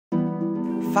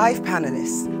5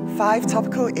 panelists, 5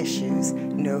 topical issues,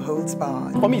 no holds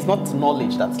barred. For me, it's not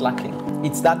knowledge that's lacking.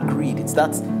 It's that greed, it's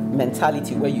that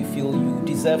mentality where you feel you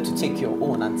deserve to take your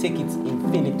own and take it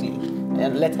infinitely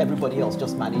and let everybody else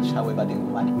just manage however they will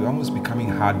manage. We're almost becoming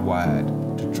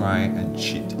hardwired to try and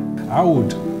cheat. I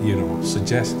would,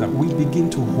 suggest that we begin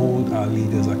to hold our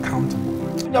leaders accountable.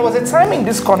 There was a time in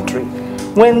this country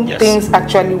when things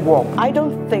actually work. I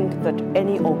don't think that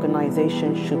any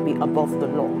organization should be above the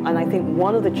law. And I think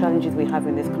one of the challenges we have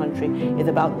in this country is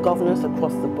about governance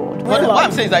across the board. What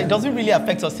I'm saying is that it doesn't really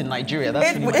affect us in Nigeria.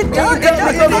 That's really It does.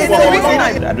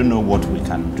 I don't know what we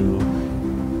can do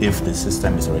if the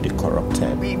system is already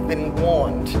corrupted. We've been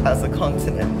warned as a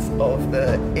continent of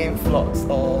the influx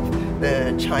of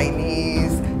the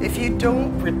Chinese. If you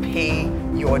don't repay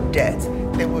your debt,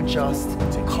 they will just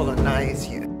colonize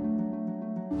you.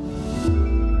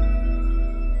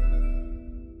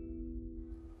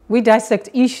 We dissect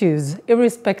issues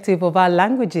irrespective of our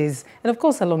languages and, of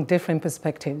course, along different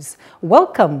perspectives.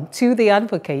 Welcome to The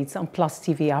Advocates on Plus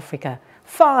TV Africa.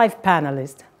 5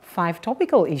 panelists, 5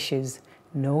 topical issues,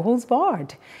 no holds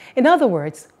barred. In other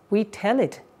words, we tell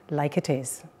it like it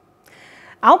is.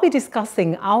 I'll be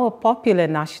discussing our popular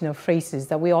national phrases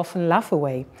that we often laugh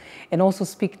away and also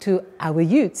speak to our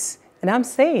youths. And I'm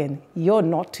saying, you're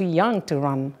not too young to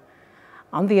run.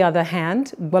 On the other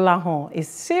hand, Gbolahan is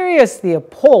seriously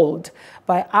appalled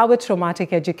by our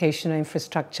traumatic educational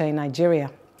infrastructure in Nigeria.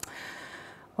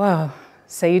 Well,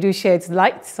 Saidu sheds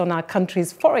light on our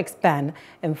country's Forex ban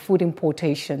and food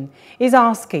importation. He's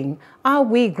asking, are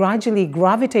we gradually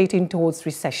gravitating towards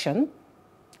recession?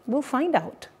 We'll find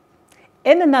out.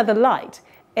 In another light,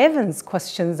 Evans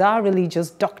questions our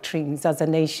religious doctrines as a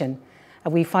nation.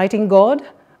 Are we fighting God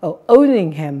or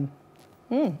owning him?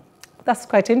 That's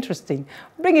quite interesting.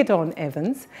 Bring it on,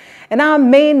 Evans. And our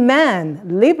main man,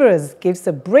 Liborous, gives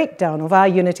a breakdown of our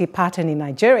unity pattern in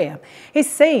Nigeria. He's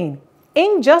saying,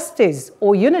 injustice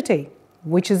or unity,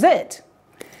 which is it?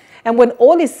 And when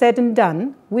all is said and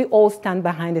done, we all stand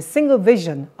behind a single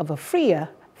vision of a freer,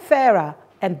 fairer,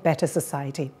 and better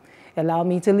society. Allow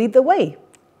me to lead the way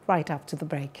right after the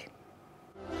break.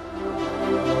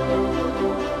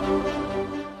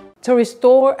 To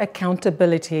restore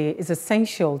accountability is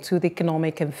essential to the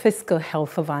economic and fiscal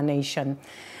health of our nation.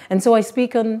 And so I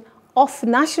speak on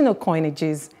off-national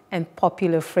coinages and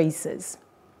popular phrases.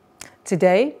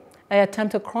 Today, I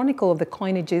attempt a chronicle of the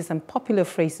coinages and popular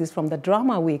phrases from the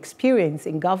drama we experience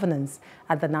in governance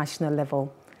at the national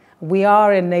level. We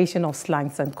are a nation of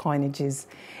slangs and coinages.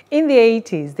 In the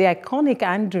 80s, the iconic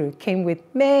Andrew came with,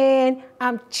 "Man,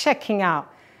 I'm checking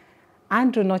out."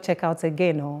 Andrew not check out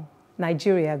again, oh.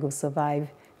 Nigeria go survive.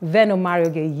 Then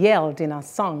Omarioge yelled in our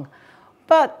song,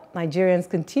 but Nigerians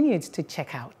continued to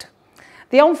check out.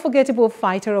 The unforgettable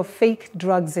fighter of fake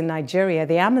drugs in Nigeria,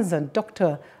 the Amazon,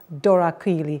 Dr. Dora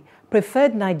Quili,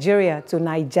 preferred Nigeria to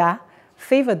Naija,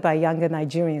 favored by younger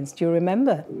Nigerians. Do you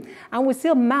remember? And we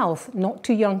still mouth not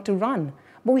too young to run,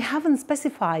 but we haven't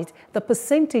specified the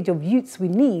percentage of youths we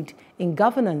need in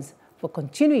governance for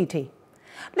continuity.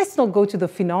 Let's not go to the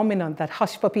phenomenon that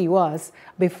Hush Puppy was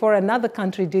before another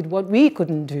country did what we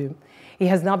couldn't do. It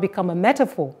has now become a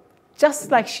metaphor,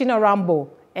 just like Shina Rambo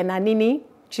and Anini.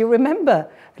 Do you remember?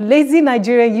 Lazy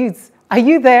Nigerian youths, are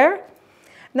you there?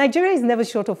 Nigeria is never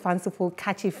short of fanciful,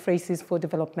 catchy phrases for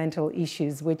developmental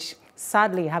issues, which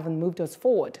sadly haven't moved us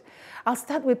forward. I'll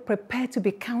start with prepare to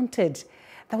be counted.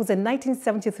 That was a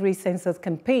 1973 census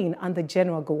campaign under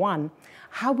General Gowon.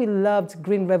 How we loved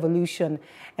Green Revolution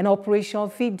and Operation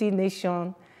Feed the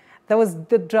Nation. There was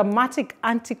the dramatic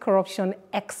anti-corruption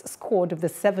X squad of the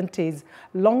 70s,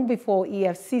 long before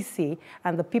EFCC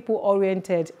and the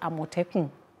people-oriented Amotekun.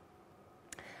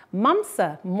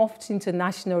 MAMSA morphed into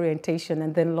national orientation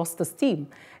and then lost the steam,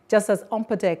 just as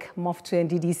Umpadek morphed to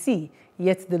NDDC,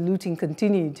 yet the looting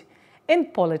continued. In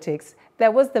politics,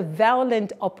 there was the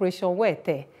violent Operation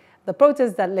Wete, the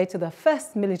protest that led to the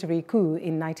first military coup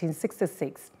in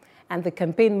 1966, and the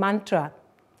campaign mantra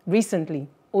recently,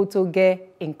 Otoge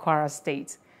in Kwara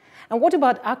State. And what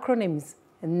about acronyms?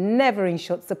 Never in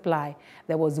short supply.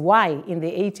 There was Y in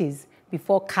the 80s,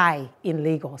 before Kai in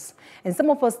Lagos. And some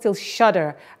of us still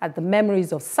shudder at the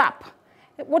memories of SAP.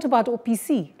 What about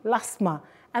OPC, LASMA,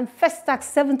 and Festac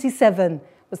 77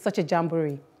 was such a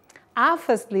jamboree? Our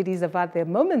first ladies have had their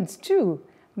moments too.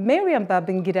 Mariam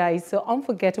Babangida is so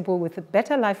unforgettable with a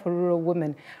Better Life for Rural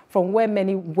Women, from where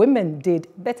many women did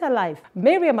Better Life.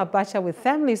 Mariam Abacha with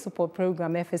Family Support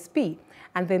Program, FSP,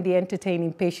 and then the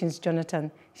entertaining Patience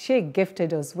Jonathan. She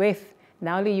gifted us with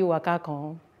Naoli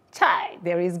Yuwakakon. Chai,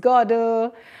 there is God.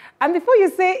 And before you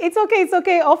say, it's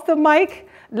okay, off the mic,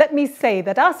 Let me say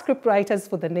that our scriptwriters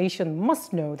for the nation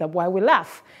must know that while we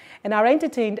laugh and are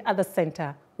entertained at the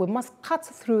center, we must cut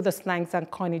through the slangs and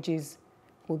coinages.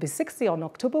 We'll be 60 on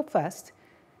October 1st,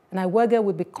 and Iwega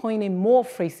will be coining more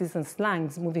phrases and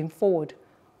slangs moving forward,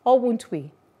 or won't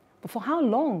we? But for how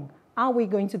long are we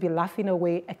going to be laughing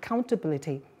away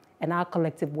accountability and our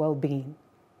collective well-being?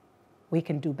 We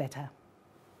can do better.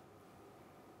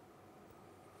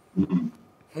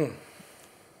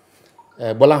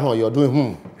 Gbolahan, you're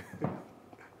doing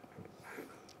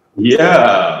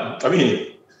Yeah, I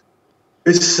mean,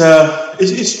 it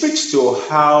speaks to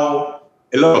how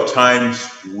a lot of times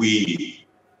we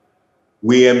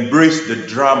embrace the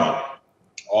drama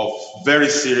of very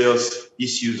serious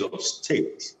issues of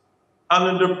state. And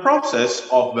in the process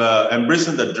of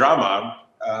embracing the drama,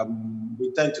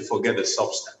 we tend to forget the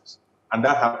substance. And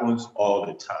that happens all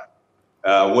the time.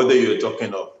 Whether you're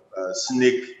talking of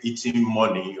snake eating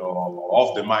money or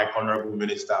off the mic, honorable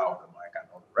minister off the mic and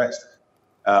all the rest.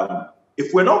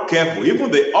 If we're not careful,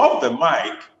 even the off the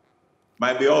mic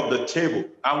might be off the table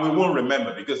and we won't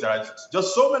remember because there are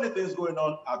just so many things going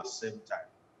on at the same time.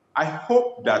 I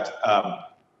hope that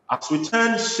as we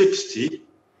turn 60,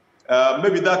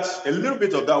 maybe that a little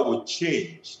bit of that will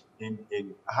change in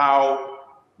how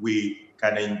we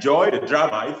can enjoy the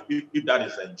drama, if that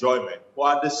is enjoyment,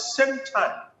 but at the same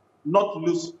time, not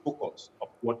lose focus of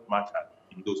what matters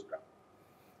in those dramas.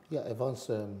 Yeah, Evans,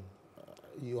 are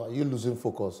you losing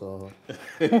focus? Or?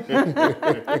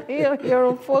 You're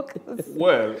on focus.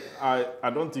 Well, I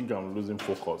don't think I'm losing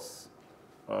focus.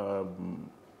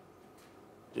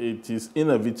 It is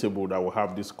inevitable that we'll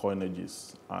have these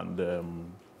coinages,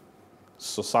 and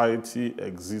society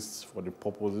exists for the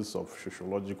purposes of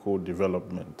sociological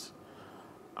development.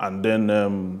 And then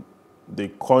the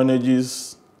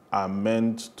coinages are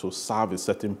meant to serve a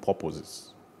certain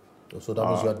purposes. So that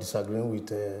means you are disagreeing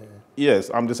with...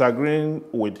 Yes, I'm disagreeing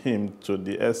with him to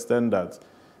the extent that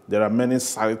there are many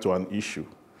sides to an issue.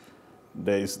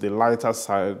 There is the lighter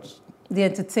side. The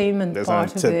entertainment There's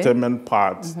part an entertainment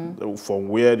part from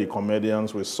where the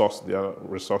comedians will source their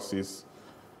resources.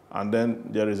 And then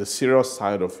there is a serious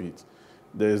side of it.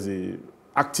 There's the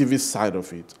activist side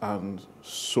of it, and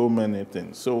so many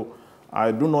things. So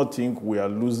I do not think we are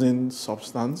losing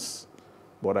substance,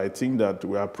 but I think that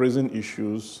we are praising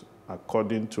issues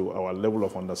according to our level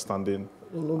of understanding.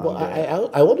 No, but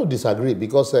I want to disagree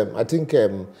because I think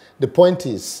the point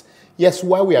is, yes,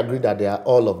 while we agree that there are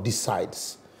all of these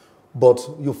sides, but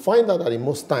you find out that in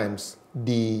most times,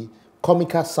 the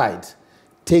comical side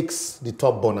takes the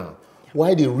top burner,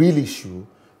 while the real issue,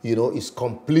 is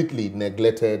completely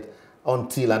neglected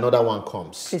until another one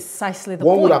comes. Precisely the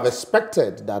one point. Would have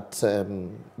expected that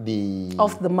the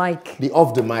off the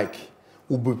mic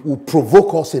will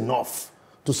provoke us enough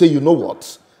to say, you know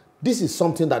what, this is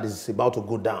something that is about to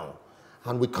go down,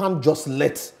 and we can't just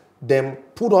let them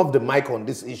put off the mic on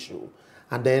this issue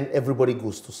and then everybody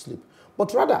goes to sleep.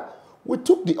 But rather, we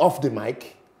took the off the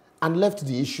mic and left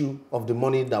the issue of the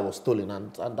money that was stolen,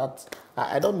 and that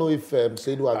I don't know if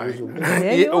Saidu agrees with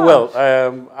me. Well,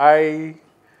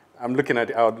 I'm looking at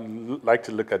it. I would like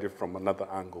to look at it from another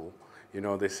angle.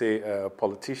 They say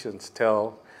politicians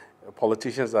tell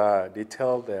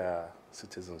their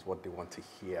citizens what they want to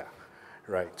hear,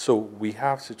 right? So we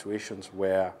have situations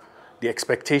where the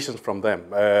expectations from them.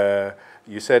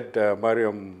 You said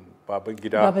Mariam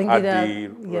Babangida had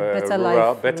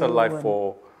the better life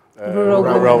for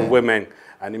rural women.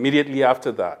 And immediately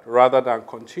after that, rather than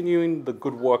continuing the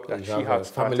good work that she had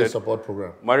started, family support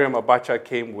program. Mariam Abacha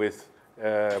came with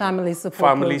family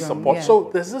support. Yeah. So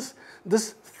there's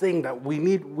this thing that we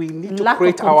need to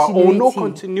create our own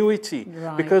continuity,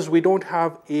 right, because we don't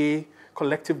have a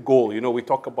collective goal. We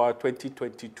talk about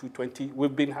 2020.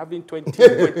 We've been having 20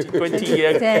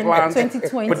 year plans,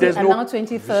 2020, but there's and now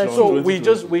 2030. So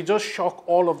we just shock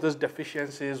all of those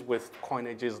deficiencies with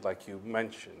coinages like you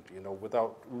mentioned,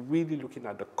 without really looking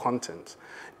at the content.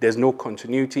 There's no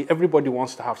continuity. Everybody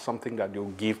wants to have something that they'll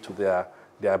give to their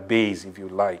base, if you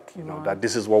like, that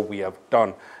this is what we have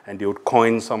done, and they would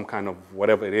coin some kind of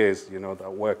whatever it is,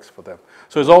 that works for them.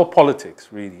 So it's all politics,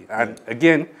 really. And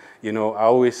again, I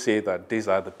always say that these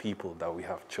are the people that we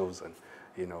have chosen.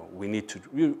 We need to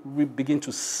we begin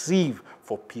to sieve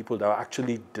for people that will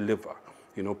actually deliver,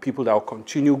 people that will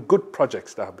continue good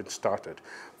projects that have been started.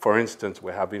 For instance,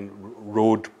 we're having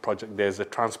road project. There's a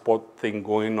transport thing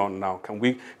going on now.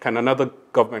 Can another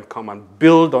government come and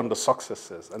build on the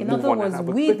successes and move on? In other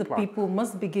words, we the people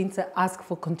must begin to ask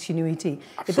for continuity.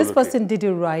 Absolutely. If this person did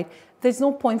it right, there's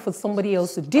no point for somebody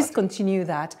else to discontinue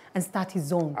that and start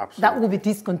his own. Absolutely. That will be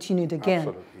discontinued again.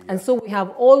 Absolutely, yes. And so we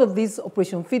have all of these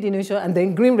Operation Feed the Nation and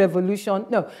then Green Revolution.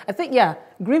 No, I think, yeah,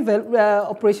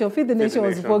 Operation Feed the Nation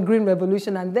was before Green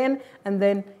Revolution. And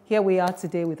then here we are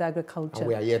today with agriculture. And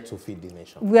we are yet to feed the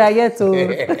nation. We are yet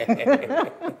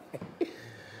to.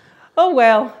 Oh,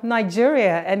 well,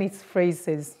 Nigeria and its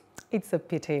phrases. It's a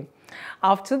pity.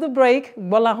 After the break,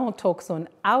 Gbolahan talks on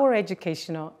our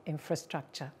educational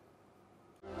infrastructure.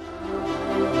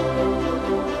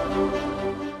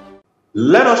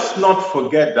 Let us not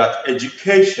forget that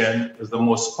education is the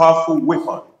most powerful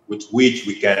weapon with which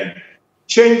we can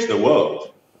change the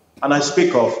world. And I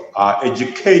speak of our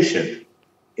education,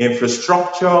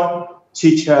 infrastructure,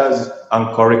 teachers,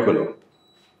 and curriculum.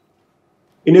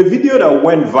 In a video that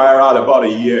went viral about a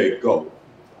year ago,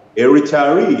 a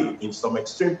retiree in some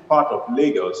extreme part of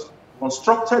Lagos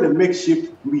constructed a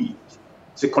makeshift bridge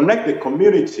to connect the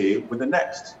community with the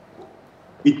next.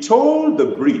 He told the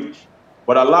bridge,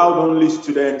 but allowed only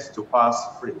students to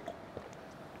pass free. It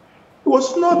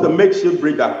was not the makeshift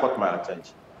bridge that caught my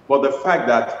attention, but the fact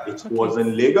that it was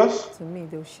in Lagos. To me,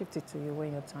 they'll shift it to you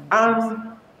when your time comes.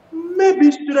 And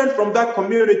maybe students from that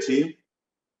community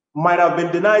might have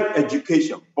been denied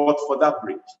education, but for that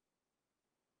bridge.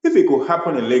 If it could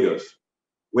happen in Lagos,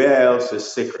 where else is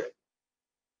sacred?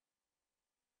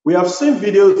 We have seen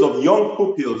videos of young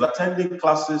pupils attending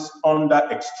classes under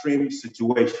extreme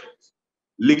situations,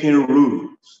 leaking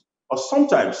roofs, or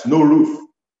sometimes no roof,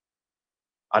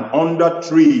 and under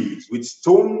trees with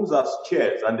stones as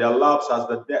chairs and their laps as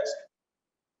the desk.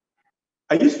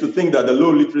 I used to think that the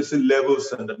low literacy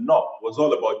levels in the North was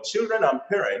all about children and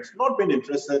parents not being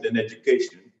interested in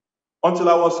education, until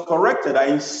I was corrected that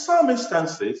in some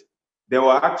instances, there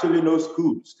were actually no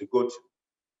schools to go to.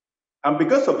 And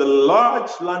because of the large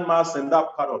landmass in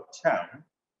that part of town,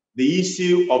 the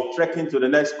issue of trekking to the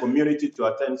next community to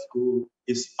attend school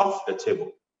is off the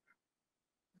table.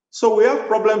 So we have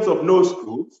problems of no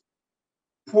schools,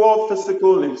 poor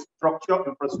physical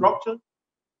infrastructure,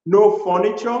 no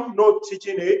furniture, no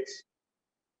teaching aids.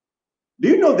 Do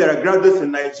you know there are graduates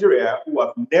in Nigeria who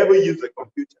have never used a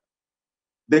computer?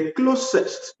 The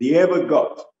closest they ever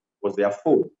got was their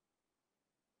phone.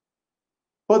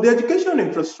 But the education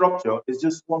infrastructure is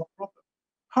just one problem.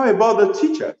 How about the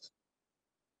teachers?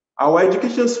 Our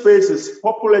education space is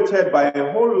populated by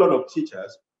a whole lot of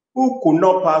teachers who could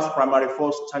not pass primary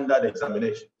 4 standard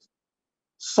examinations.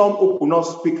 Some who could not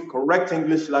speak correct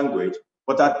English language,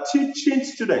 but are teaching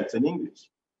students in English.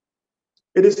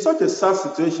 It is such a sad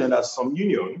situation that some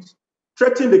unions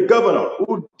threaten the governor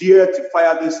who dared to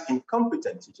fire these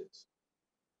incompetent teachers.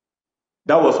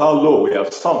 That was how low we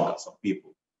have sunk as some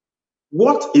people.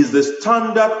 What is the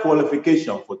standard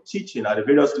qualification for teaching at the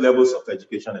various levels of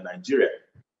education in Nigeria?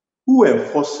 Who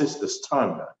enforces the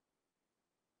standard?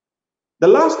 The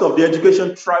last of the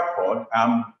education tripod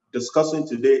I'm discussing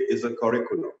today is the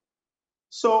curriculum.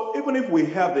 So even if we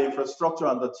have the infrastructure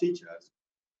and the teachers,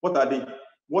 what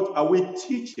are we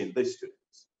teaching the students?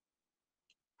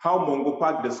 How Mungo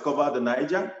Park discovered the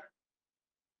Niger?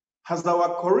 Has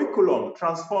our curriculum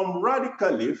transformed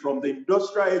radically from the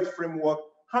industrial age framework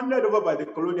handed over by the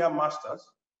colonial masters?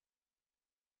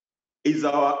 Is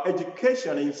our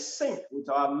education in sync with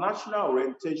our national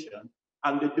orientation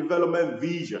and the development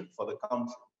vision for the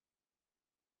country?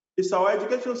 Is our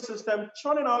education system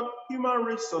churning out human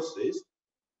resources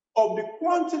of the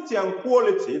quantity and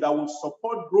quality that will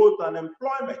support growth and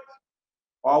employment?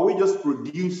 Or are we just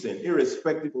producing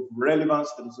irrespective of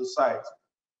relevance to the society?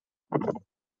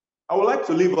 I would like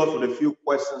to leave us with a few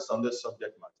questions on this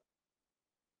subject matter.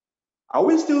 Are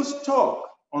we still stuck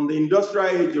on the industrial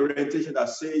age orientation that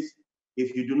says,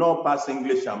 if you do not pass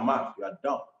English and math, you are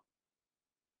done?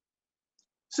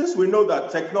 Since we know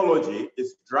that technology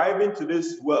is driving to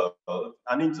this world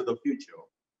and into the future,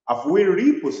 have we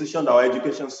repositioned our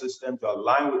education system to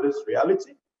align with this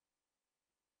reality?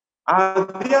 Are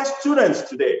there students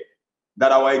today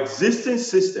that our existing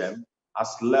system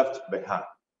has left behind?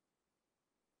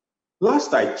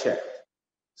 Last I checked,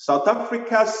 South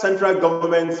Africa's central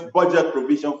government's budget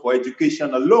provision for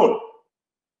education alone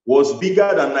was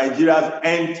bigger than Nigeria's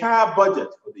entire budget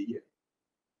for the year.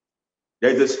 There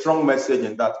is a strong message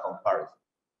in that comparison.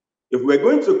 If we're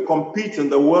going to compete in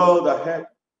the world ahead,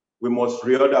 we must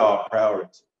reorder our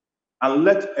priorities and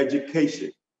let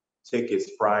education take its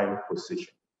prime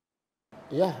position.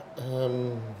 Yeah,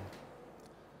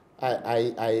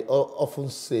 I often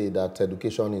say that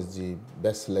education is the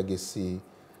best legacy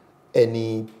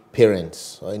any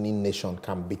parent or any nation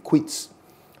can bequeath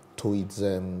to its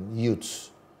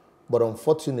youth. But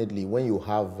unfortunately, when you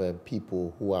have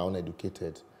people who are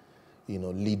uneducated,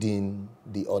 leading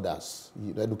the others,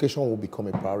 education will become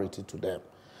a priority to them.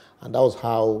 And that was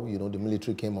how, you know, the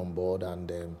military came on board,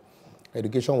 and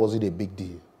education wasn't a big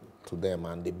deal to them,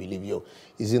 and they believe you.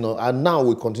 Is, you know, and now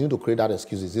we continue to create that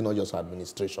excuse. It's not just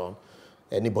administration.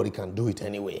 Anybody can do it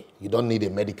anyway. You don't need a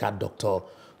medical doctor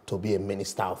to be a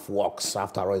minister of works.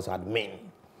 After all, it's admin.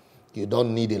 You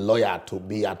don't need a lawyer to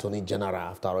be attorney general.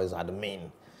 After all, it's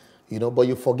admin. You know, but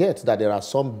you forget that there are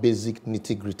some basic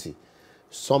nitty-gritty,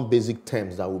 some basic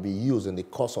terms that will be used in the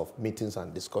course of meetings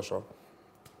and discussion.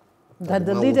 That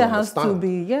the leader has to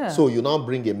be, yeah. So you now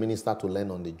bring a minister to learn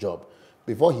on the job.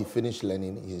 Before he finished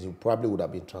learning, he probably would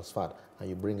have been transferred, and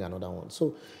you bring another one.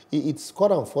 So it's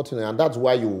quite unfortunate, and that's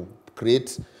why you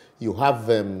have,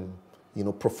 you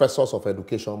know, professors of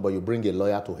education, but you bring a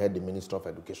lawyer to head the Minister of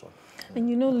Education. And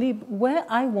you know, Lib, where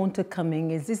I want to come in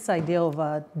is this idea of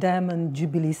a Diamond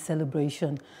Jubilee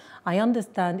celebration. I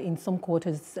understand in some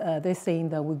quarters they're saying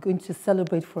that we're going to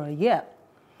celebrate for a year.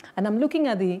 And I'm looking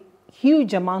at the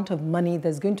huge amount of money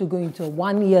that's going to go into a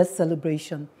one-year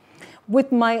celebration.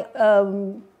 With my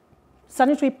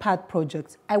sanitary pad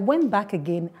project, I went back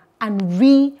again and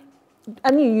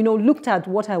looked at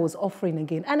what I was offering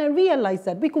again. And I realized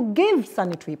that we could give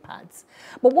sanitary pads.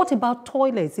 But what about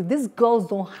toilets? If these girls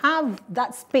don't have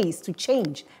that space to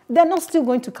change, they're not still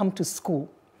going to come to school.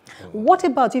 What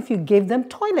about if you gave them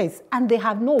toilets and they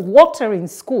have no water in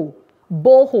school?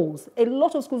 Boreholes. A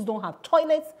lot of schools don't have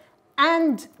toilets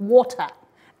and water.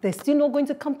 They're still not going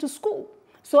to come to school.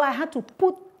 So I had to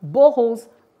put boreholes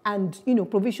and, you know,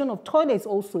 provision of toilets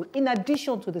also in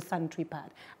addition to the sanitary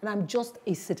pad. And I'm just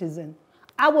a citizen.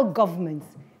 Our governments,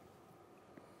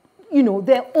 you know,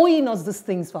 they're owing us these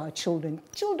things for our children.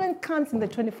 Children can't in the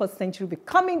 21st century be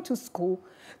coming to school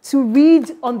to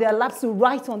read on their laps, to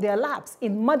write on their laps.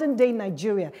 In modern day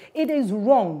Nigeria, it is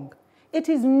wrong. It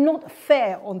is not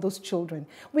fair on those children.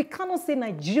 We cannot say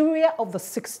Nigeria of the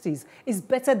 60s is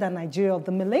better than Nigeria of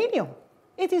the millennium.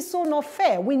 It is so not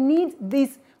fair. We need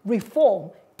this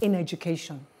reform in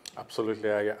education. Absolutely,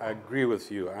 I agree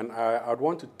with you. And I'd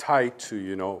want to tie to,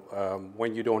 you know,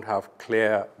 when you don't have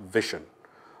clear vision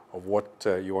of what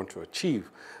you want to achieve.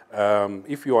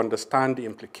 If you understand the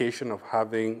implication of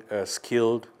having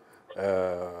skilled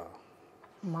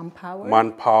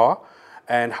manpower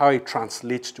and how it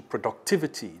translates to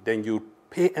productivity, then you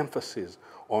pay emphasis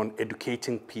on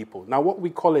educating people. Now, what we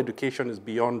call education is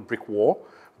beyond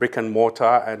brick and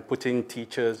mortar and putting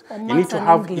teachers. You need to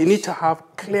have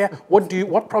clear,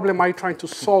 what problem are you trying to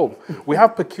solve? We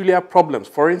have peculiar problems.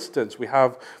 For instance, we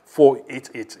have,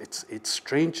 it's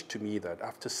strange to me that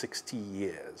after 60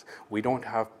 years, we don't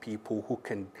have people who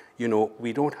can, you know,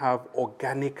 we don't have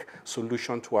organic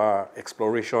solution to our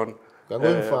exploration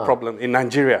problem in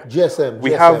Nigeria. GSM.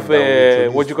 We have,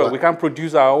 we can't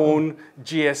produce our own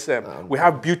GSM. We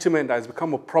have bitumen that has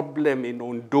become a problem in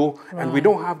Ondo, and we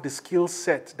don't have the skill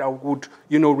set that would,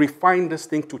 you know, refine this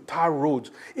thing to tar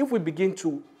roads. If we begin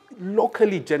to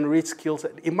locally generate skills,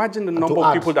 imagine the number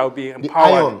of people that will be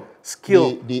empowered,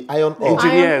 skilled, the iron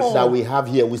engineers that we have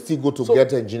here. We still go to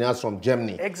get engineers from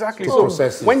Germany. Exactly. To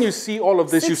process it. When you see all of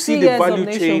this, you see the value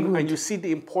chain and you see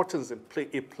the importance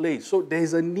it plays. So there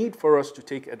is a need for us to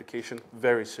take education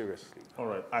very seriously. All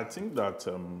right. I think that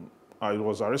it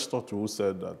was Aristotle who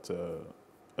said that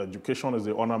education is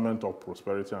the ornament of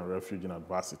prosperity and refuge in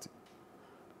adversity.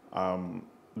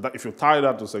 That if you tie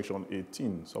that to Section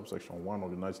 18, subsection 1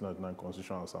 of the 1999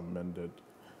 Constitution as amended,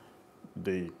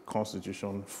 the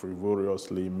Constitution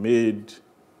frivolously made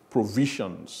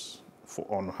provisions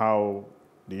on how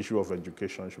the issue of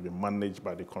education should be managed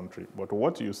by the country. But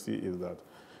what you see is that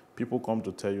people come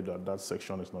to tell you that that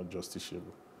section is not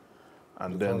justiciable.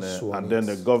 And then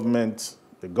the government,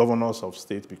 the governors of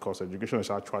states, because education is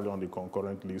actually on the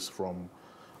concurrent list from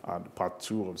Part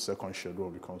 2 of the second schedule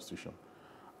of the Constitution.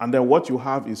 And then what you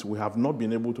have is we have not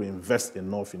been able to invest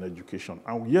enough in education.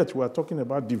 And yet we are talking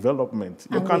about development.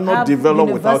 You cannot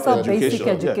develop without education. Basic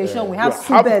education. We have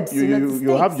SUBEDs.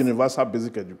 You have universal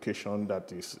basic education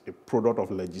that is a product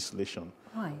of legislation.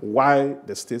 Why? Why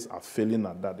the states are failing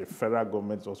at that, the federal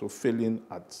government is also failing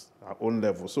at our own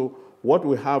level. So what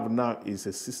we have now is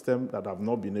a system that have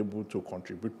not been able to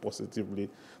contribute positively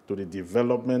to the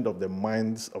development of the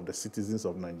minds of the citizens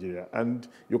of Nigeria. And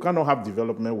you cannot have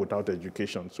development without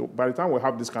education. So by the time we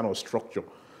have this kind of structure,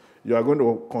 you are going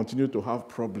to continue to have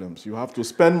problems. You have to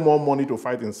spend more money to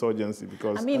fight insurgency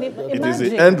because it is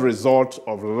the end result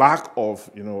of lack of,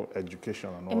 education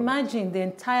and all Imagine the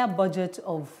entire budget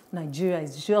of Nigeria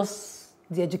is just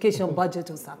the education budget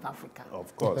of South Africa.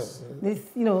 Of course. This,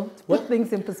 to put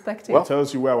things in perspective. It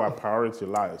tells you where our priority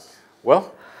lies.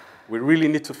 Well, we really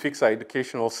need to fix our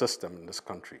educational system in this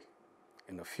country.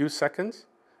 In a few seconds,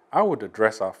 I would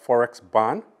address our Forex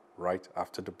ban right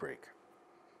after the break.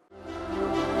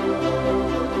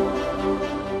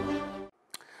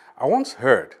 I once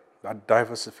heard that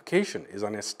diversification is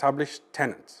an established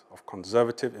tenet of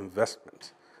conservative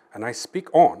investment, and I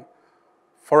speak on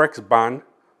Forex ban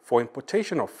for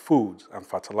importation of foods and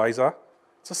fertilizer.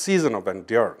 It's a season of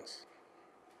endurance.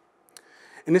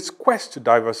 In its quest to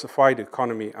diversify the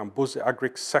economy and boost the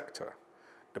agri sector,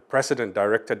 the President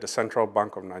directed the Central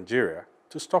Bank of Nigeria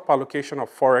to stop allocation of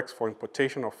Forex for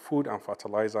importation of food and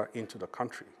fertilizer into the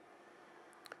country.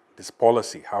 This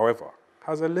policy, however,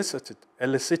 has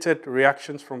elicited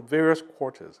reactions from various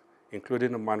quarters,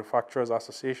 including the Manufacturers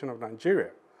Association of Nigeria,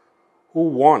 who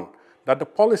warned that the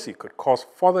policy could cause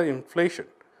further inflation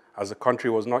as the country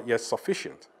was not yet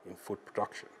sufficient in food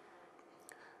production.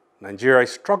 Nigeria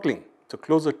is struggling to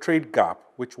close a trade gap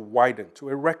which widened to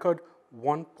a record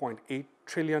 1.8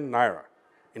 trillion naira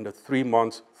in the 3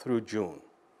 months through June.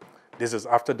 This is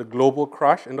after the global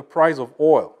crash in the price of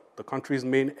oil, the country's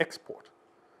main export.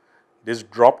 This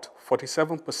dropped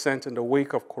 47% in the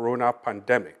wake of corona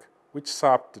pandemic, which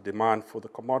sapped the demand for the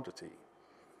commodity.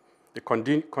 The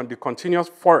continuous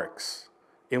Forex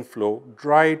inflow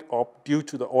dried up due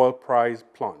to the oil price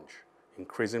plunge,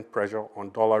 increasing pressure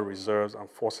on dollar reserves and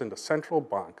forcing the central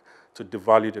bank to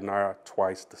devalue the naira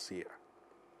twice this year.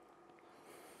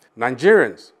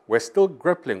 Nigerians were still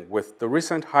grappling with the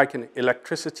recent hike in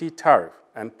electricity tariff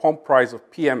and pump price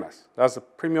of PMS, that's the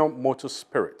premium motor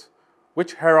spirit,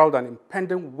 which herald an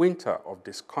impending winter of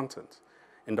discontent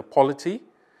in the polity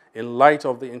in light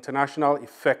of the international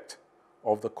effect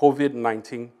of the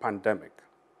COVID-19 pandemic.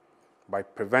 By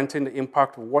preventing the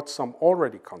impact of what some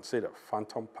already consider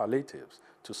phantom palliatives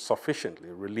to sufficiently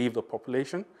relieve the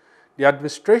population, the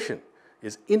administration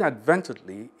is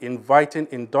inadvertently inviting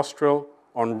industrial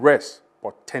unrest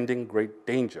portending great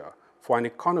danger for an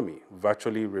economy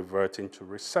virtually reverting to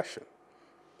recession.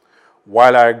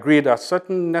 While I agree that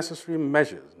certain necessary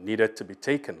measures needed to be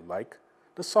taken, like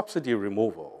the subsidy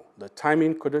removal, the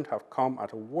timing couldn't have come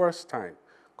at a worse time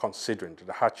considering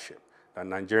the hardship that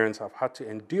Nigerians have had to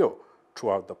endure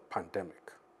throughout the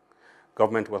pandemic.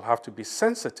 Government will have to be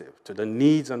sensitive to the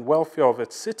needs and welfare of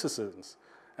its citizens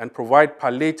and provide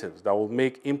palliatives that will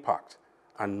make impact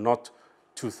and not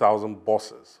 2,000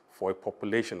 buses for a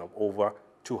population of over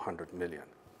 200 million.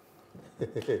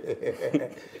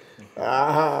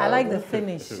 I like the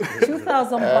finish.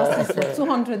 2,000 buses for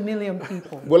 200 million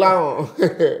people.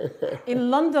 In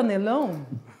London alone,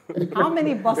 how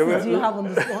many buses do you have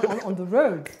on the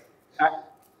road?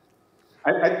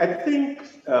 I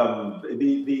think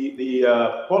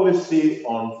the policy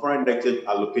on foreign exchange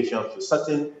allocation to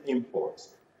certain imports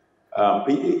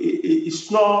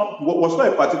was not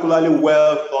a particularly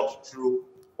well thought through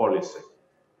policy.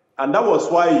 And that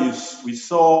was why we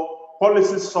saw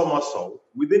policy somersault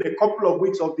within a couple of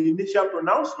weeks of the initial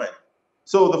pronouncement.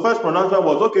 So the first pronouncement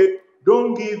was, okay,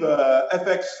 don't give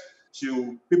FX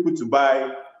to people to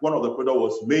buy. One of the products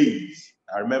was maize.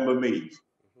 I remember maize.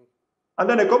 And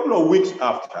then a couple of weeks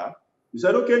after, we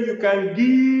said, okay, you can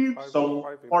give some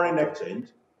foreign exchange,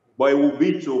 but it will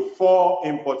be to 4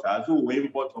 importers who will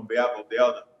import on behalf of the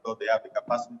other, because they have the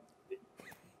capacity.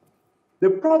 The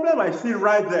problem I see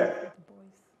right there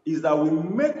is that we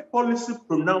make policy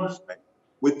pronouncement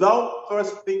without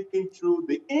first thinking through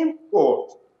the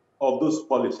import of those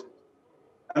policies.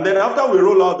 And then after we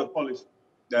roll out the policy,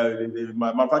 the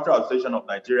Manufacturers Association of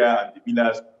Nigeria and the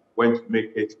millers went to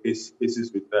make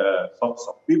cases with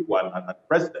some people and the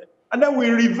president. And then we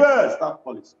reversed that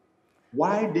policy.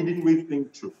 Why didn't we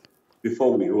think through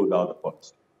before we rolled out the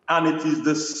policy? And it is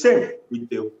the same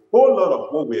with a whole lot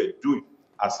of what we are doing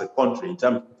as a country in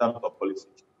terms of policy.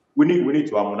 We need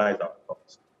to harmonize our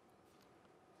policy.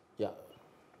 Yeah.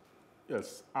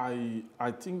 Yes,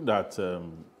 I think that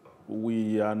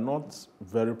we are not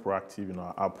very proactive in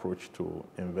our approach to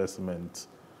investment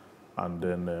and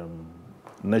then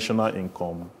national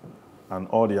income and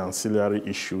all the ancillary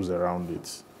issues around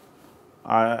it.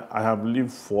 I have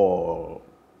lived for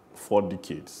 4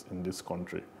 decades in this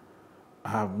country. I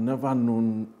have never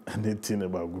known anything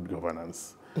about good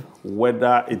governance,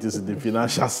 whether it is in the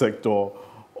financial sector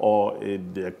or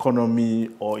in the economy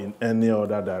or in any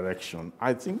other direction.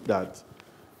 I think that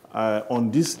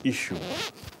on this issue,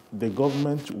 the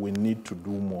government will need to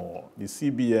do more. The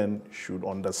CBN should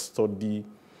understudy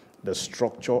the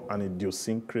structure and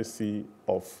idiosyncrasy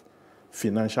of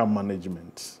financial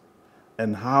management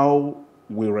and how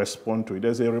we respond to it.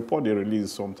 There's a report they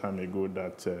released some time ago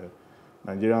that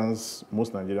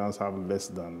most Nigerians have less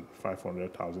than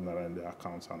 500,000 naira in their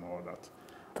accounts and all that.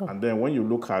 Oh. And then when you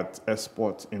look at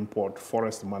export, import,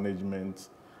 forest management,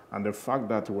 and the fact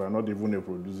that we are not even a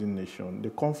producing nation, the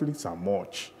conflicts are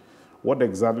much. what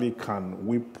exactly can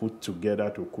we put together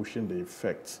to cushion the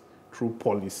effects through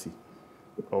policy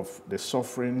of the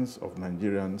sufferings of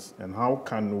Nigerians, and how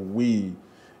can we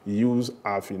use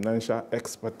our financial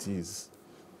expertise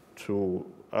to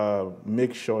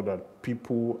make sure that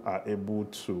people are able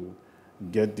to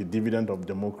get the dividend of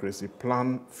democracy,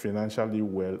 plan financially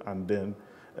well, and then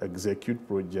execute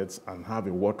projects and have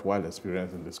a worthwhile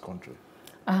experience in this country.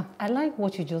 I like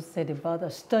what you just said about a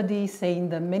study saying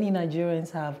that many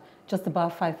Nigerians have just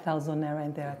about 5,000 naira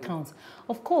in their accounts.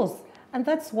 Of course, and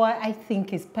that's why I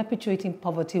think it's perpetuating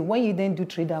poverty when you then do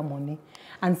trader money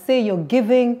and say you're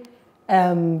giving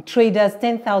traders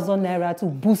 10,000 naira to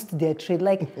boost their trade.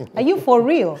 Like, are you for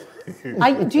real?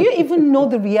 Do you even know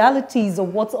the realities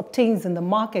of what obtains in the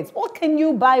markets? What can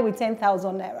you buy with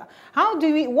 10,000 naira?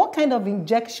 What kind of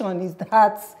injection is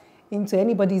that into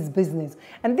anybody's business?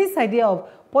 And this idea of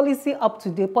policy up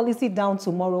today, policy down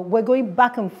tomorrow, we're going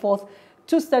back and forth,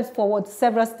 2 steps forward,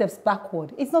 several steps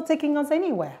backward. It's not taking us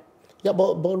anywhere. Yeah,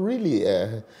 but really,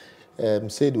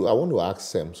 Saidu, I want to ask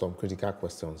some critical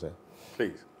questions.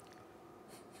 Please.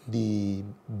 The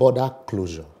border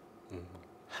closure,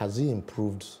 has it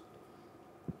improved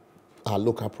our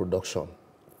local production?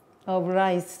 Of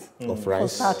rice. Of rice. For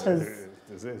starters.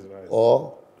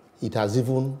 Or it has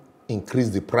even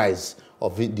increased the price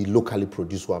of the locally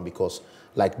produced one, because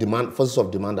like forces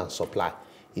of demand and supply,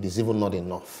 it is even not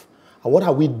enough. And what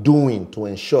are we doing to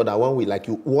ensure that when we, like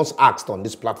you once asked on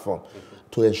this platform,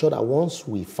 to ensure that once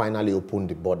we finally open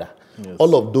the border,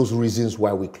 all of those reasons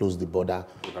why we closed the border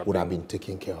would have been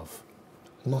taken care of?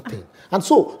 Nothing. And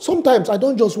so sometimes I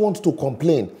don't just want to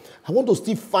complain. I want to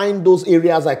still find those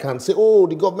areas I can say, oh,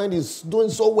 the government is doing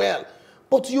so well.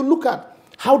 But you look at,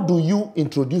 how do you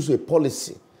introduce a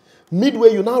policy?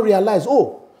 Midway, you now realize,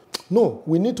 oh, no,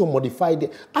 we need to modify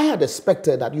it. I had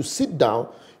expected that you sit down,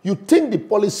 you think the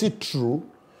policy through,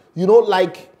 you know,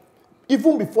 like,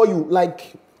 even before you,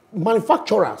 like,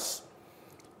 manufacturers,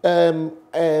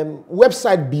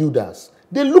 website builders,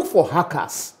 they look for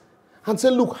hackers and say,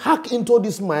 look, hack into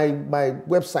this my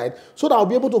website so that I'll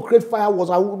be able to create firewalls.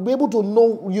 I will be able to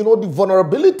know, you know, the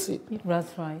vulnerability.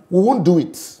 That's right. We won't do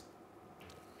it.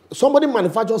 Somebody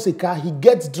manufactures a car, he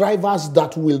gets drivers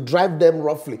that will drive them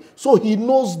roughly. So he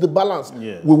knows the balance.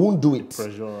 Yeah. We won't do it.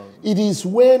 It is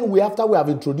when after we have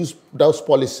introduced those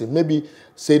policies, maybe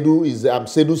Saidu is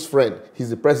Saidu's friend,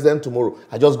 he's the president tomorrow.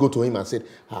 I just go to him and say,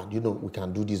 you know, we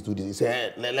can do this, do this. He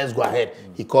said, hey, let's go ahead.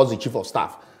 He calls the chief of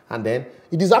staff. And then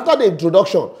it is after the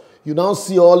introduction, you now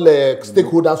see all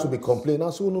stakeholders will be complaining. I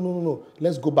say, no,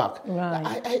 let's go back.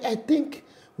 Right. I think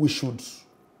we should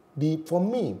for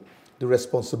me, the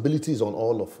responsibility is on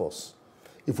all of us.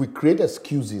 If we create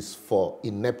excuses for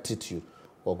ineptitude,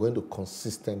 we're going to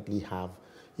consistently have,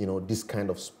 you know, this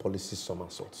kind of policy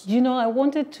somersaults. You know, I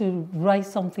wanted to write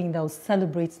something that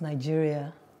celebrates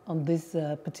Nigeria on this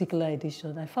particular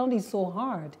edition. I found it so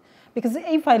hard because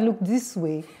if I look this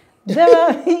way, there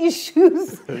are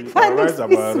issues. You are right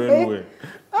about railway.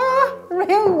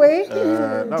 Railway.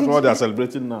 That's what they're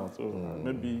celebrating now. So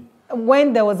maybe.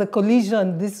 When there was a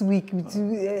collision this week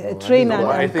between a train and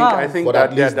a car. I think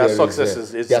that their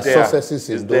successes is there. Their successes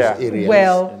in those areas.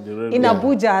 Well, in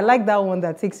Abuja, I like that one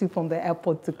that takes you from the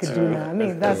airport to Kaduna. I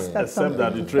mean, that's except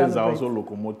that the trains are also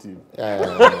locomotive.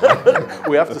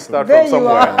 We have to start from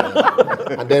somewhere.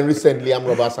 And then recently,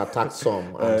 robbers attacked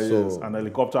some. Yes, and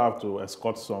helicopter have to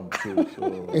escort some too.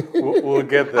 So we'll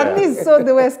get there. At least so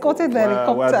they were escorted the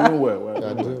helicopter. We're doing well.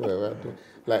 We're doing well.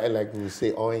 Like we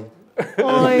say, oing.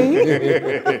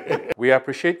 We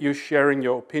appreciate you sharing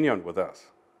your opinion with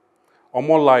us.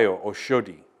 Omolayo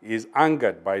Oshodi is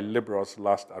angered by Liborous'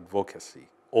 last advocacy,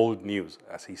 old news,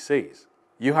 as he says.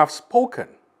 You have spoken.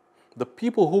 The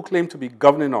people who claim to be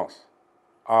governing us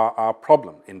are our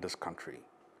problem in this country.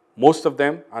 Most of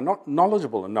them are not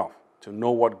knowledgeable enough to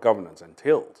know what governance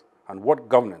entails and what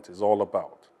governance is all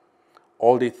about.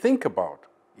 All they think about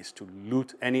is to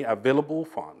loot any available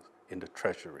funds in the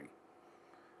treasury.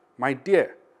 My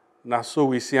dear,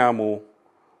 Nasowisiamu,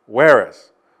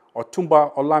 whereas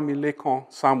Otumba Olamilekan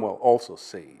Samuel also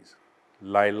says,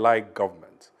 Lai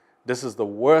government. This is the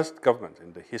worst government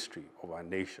in the history of our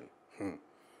nation.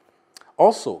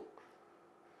 Also,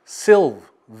 Sylv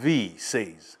V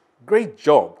says, great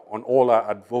job on all our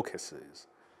advocacies.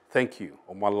 Thank you,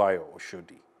 Omalayo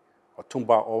Oshodi,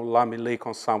 Otumba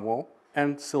Olamilekan Samuel,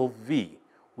 and Sylv V.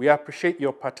 We appreciate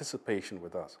your participation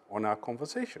with us on our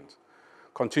conversations.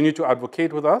 Continue to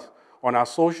advocate with us on our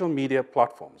social media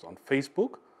platforms on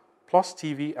Facebook, Plus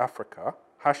TV Africa,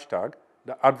 hashtag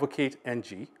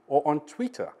 #TheAdvocateNG, or on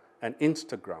Twitter and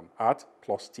Instagram at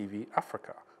Plus TV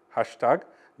Africa, hashtag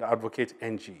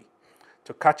 #TheAdvocateNG.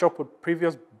 To catch up with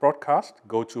previous broadcasts,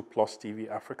 go to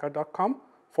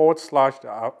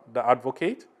plustvafrica.com/The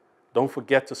Advocate. Don't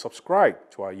forget to subscribe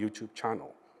to our YouTube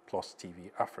channel, Plus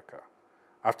TV Africa.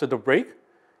 After the break,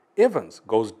 Evans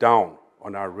goes down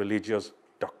on our religious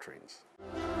doctrines.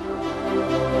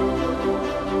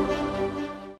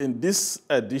 In this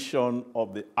edition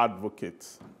of The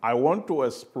Advocate, I want to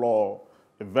explore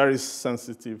a very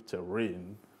sensitive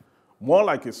terrain, more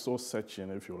like a soul searching,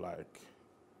 if you like.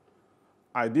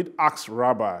 I did ask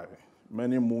Rabbi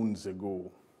many moons ago,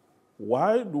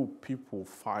 why do people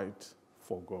fight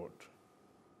for God?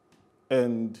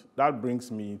 And that brings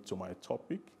me to my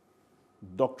topic,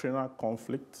 doctrinal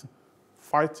conflict,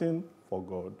 fighting for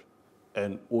God,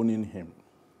 and owning Him.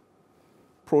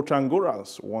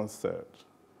 Protagoras once said,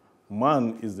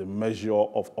 man is the measure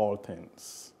of all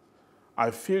things.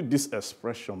 I feel this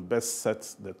expression best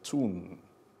sets the tone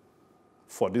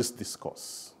for this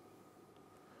discourse.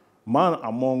 Man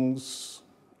amongst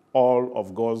all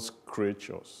of God's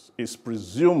creatures is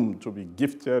presumed to be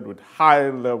gifted with high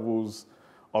levels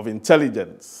of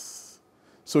intelligence.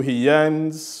 So he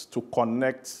yearns to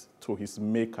connect to his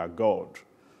maker God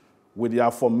with the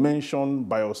aforementioned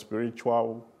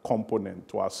biospiritual component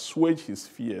to assuage his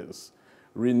fears,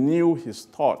 renew his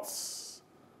thoughts,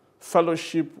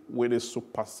 fellowship with the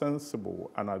supersensible,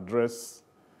 and address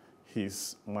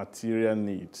his material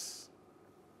needs.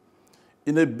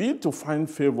 In a bid to find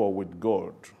favor with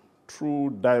God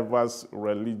through diverse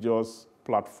religious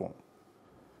platforms,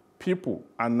 people,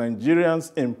 and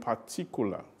Nigerians in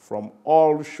particular, from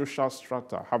all social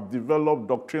strata, have developed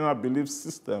doctrinal belief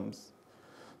systems,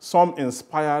 some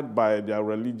inspired by their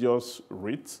religious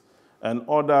rites, and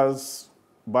others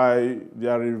by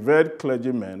their revered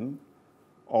clergymen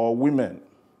or women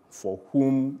for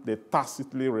whom they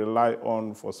tacitly rely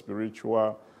on for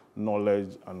spiritual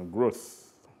knowledge and growth.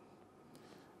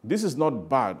 This is not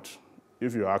bad,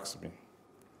 if you ask me.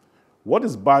 What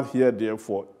is bad here,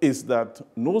 therefore, is that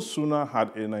no sooner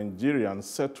had a Nigerian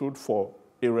settled for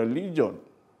a religion,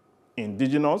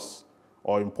 indigenous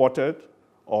or imported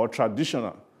or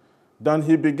traditional, than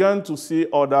he began to see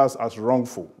others as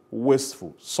wrongful,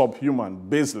 wasteful, subhuman,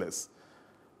 baseless,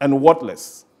 and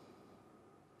worthless.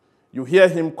 You hear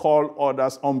him call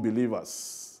others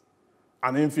unbelievers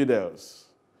and infidels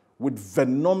with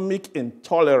venomic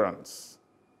intolerance.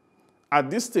 At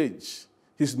this stage,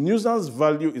 his nuisance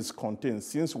value is contained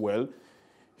since, well,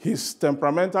 his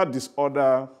temperamental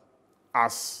disorder,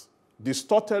 as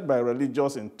distorted by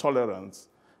religious intolerance,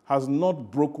 has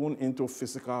not broken into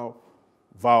physical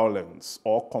violence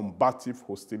or combative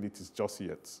hostilities just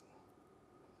yet.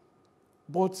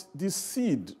 But the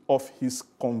seed of his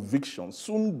conviction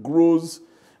soon grows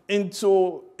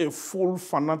into a full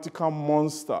fanatical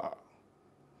monster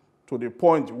to the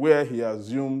point where he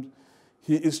assumes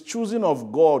he is choosing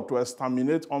of God to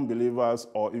exterminate unbelievers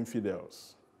or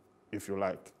infidels, if you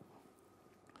like.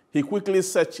 He quickly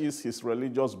searches his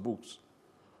religious books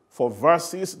for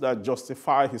verses that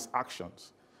justify his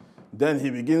actions. Then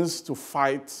he begins to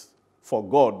fight for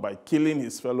God by killing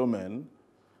his fellow men,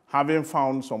 having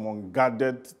found some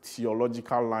unguarded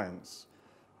theological lines,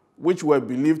 which were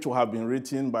believed to have been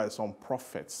written by some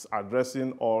prophets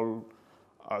addressing all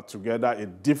together a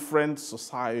different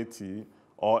society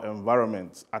or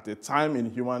environment at a time in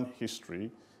human history,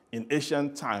 in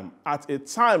ancient time, at a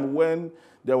time when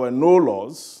there were no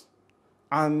laws,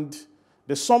 and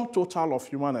the sum total of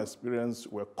human experience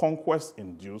were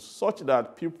conquest-induced, such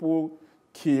that people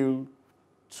kill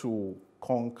to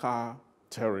conquer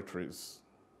territories.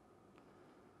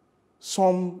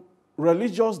 Some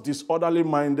religious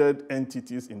disorderly-minded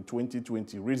entities in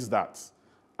 2020 reads that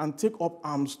and take up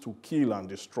arms to kill and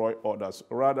destroy others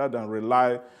rather than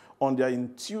rely on their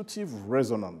intuitive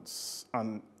resonance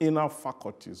and inner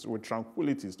faculties with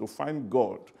tranquilities to find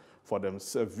God for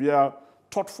themselves via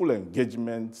thoughtful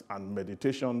engagement and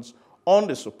meditations on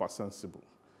the supersensible.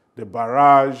 They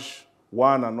barrage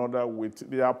one another with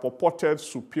their purported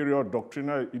superior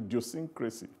doctrinal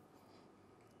idiosyncrasy.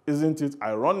 Isn't it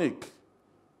ironic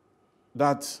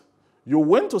that you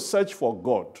went to search for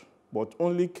God, but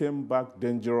only came back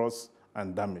dangerous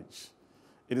and damaged?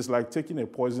 It is like taking a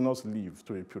poisonous leaf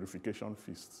to a purification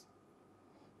feast.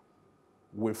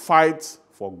 We fight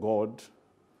for God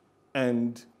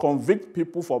and convict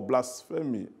people for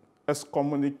blasphemy,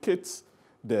 excommunicate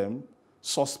them,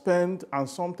 suspend, and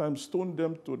sometimes stone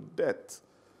them to death,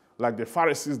 like the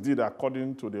Pharisees did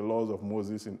according to the laws of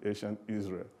Moses in ancient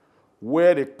Israel,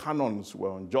 where the canons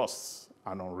were unjust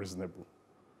and unreasonable.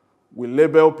 We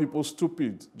label people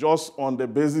stupid just on the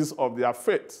basis of their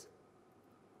faith.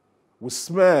 We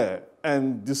smear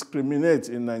and discriminate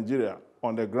in Nigeria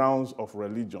on the grounds of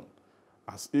religion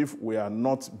as if we are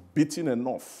not beaten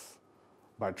enough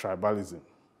by tribalism.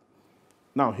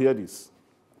 Now, hear this.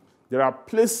 There are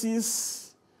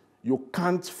places you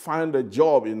can't find a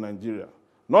job in Nigeria,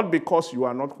 not because you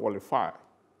are not qualified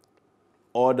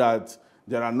or that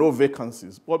there are no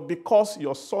vacancies, but because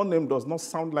your surname does not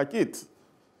sound like it.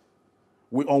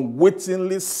 We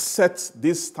unwittingly set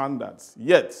these standards,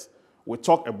 yet we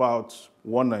talk about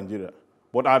one Nigeria,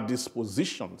 but our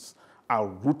dispositions are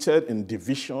rooted in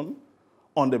division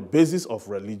on the basis of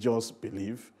religious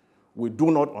belief we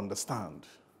do not understand.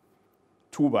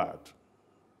 Too bad.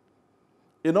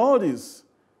 In all this,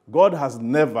 God has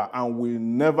never and will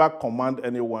never command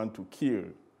anyone to kill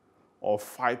or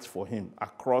fight for him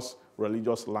across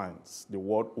religious lines the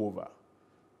world over.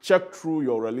 Check through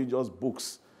your religious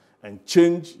books and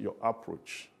change your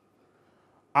approach.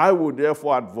 I would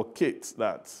therefore advocate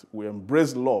that we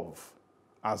embrace love,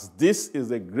 as this is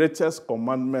the greatest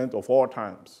commandment of all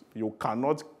times. You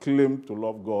cannot claim to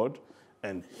love God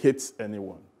and hate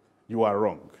anyone. You are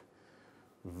wrong.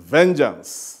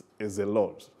 Vengeance is the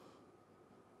Lord,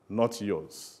 not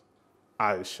yours.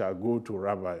 I shall go to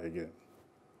Rabbi again.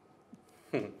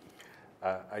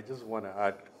 I just want to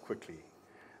add quickly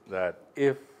that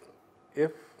if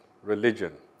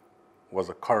religion was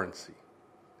a currency,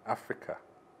 Africa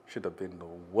should have been the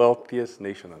wealthiest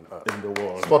nation on earth. In the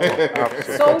world. Spot on.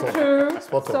 So true.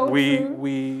 Spot on. So true.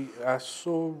 We are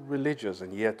so religious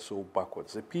and yet so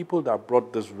backwards. The people that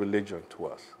brought this religion to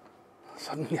us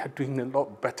suddenly are doing a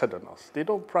lot better than us. They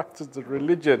don't practice the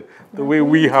religion the way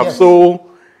we have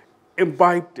so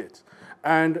imbibed it.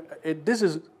 And this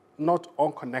is not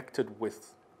unconnected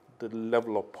with the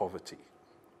level of poverty.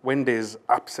 When there's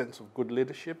absence of good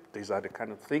leadership, these are the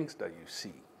kind of things that you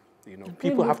see. You know,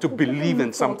 people have to believe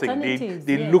in something.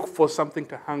 They look for something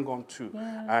to hang on to.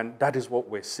 And that is what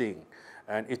we're seeing.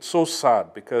 And it's so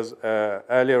sad because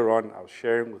earlier on I was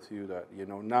sharing with you that, you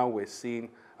know, now we're seeing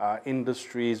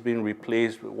industries being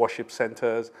replaced with worship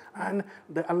centers, and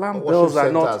the alarm bells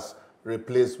are not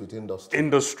replaced with industry.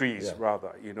 Industries,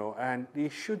 rather, you know, and they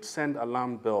should send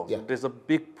alarm bells. There's a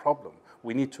big problem.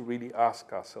 We need to really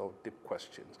ask ourselves deep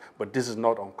questions. But this is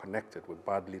not unconnected with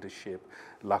bad leadership,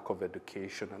 lack of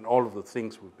education, and all of the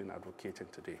things we've been advocating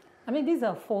today. I mean, these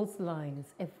are false lines.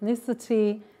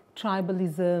 Ethnicity,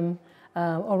 tribalism,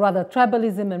 or rather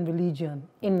tribalism and religion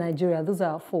in Nigeria, those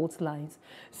are false lines.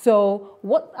 So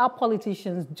what our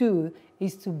politicians do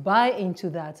is to buy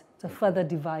into that to further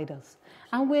divide us.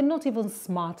 And we're not even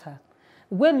smarter.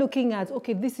 We're looking at,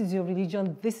 okay, this is your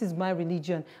religion, this is my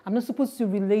religion. I'm not supposed to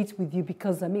relate with you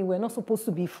because, I mean, we're not supposed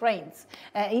to be friends.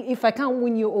 If I can't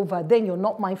win you over, then you're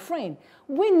not my friend.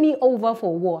 Win me over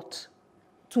for what?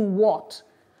 To what?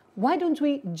 Why don't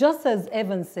we, just as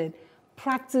Evan said,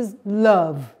 practice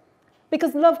love?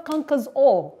 Because love conquers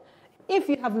all. If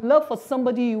you have love for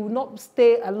somebody, you will not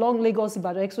stay along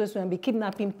Lagos-Ibadan Expressway and be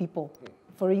kidnapping people,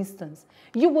 for instance.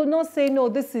 You will not say, no,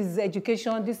 this is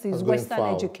education, this is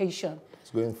Western education. It's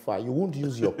going far. You won't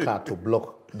use your car to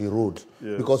block the road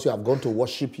because you have gone to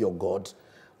worship your God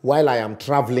while I am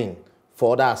traveling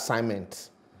for other assignments.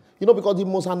 You know, because the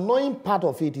most annoying part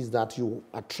of it is that you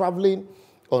are traveling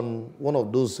on one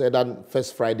of those, either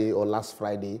first Friday or last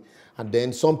Friday, and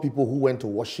then some people who went to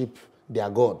worship their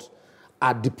God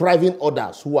are depriving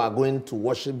others who are going to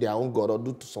worship their own God or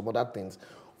do some other things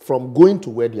from going to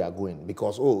where they are going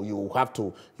because, oh, you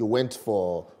went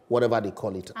for whatever they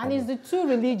call it. And it's the two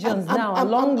religions now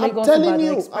along Lagos-Ibadan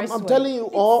Expressway. I'm telling you,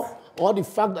 or the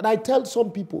fact that I tell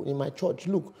some people in my church,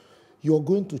 look, you're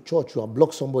going to church, you have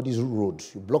blocked somebody's road,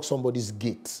 you block somebody's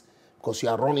gate because you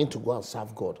are running to go and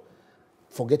serve God,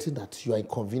 forgetting that you are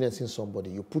inconveniencing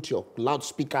somebody. You put your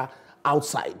loudspeaker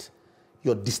outside.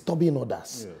 You're disturbing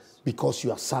others because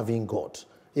you are serving God.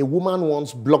 A woman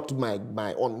once blocked my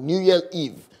on New Year's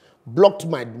Eve, blocked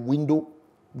my window.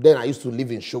 Then I used to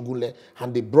live in Shogunle,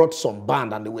 and they brought some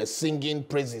band, and they were singing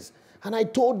praises. And I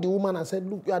told the woman, I said,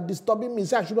 look, you are disturbing me.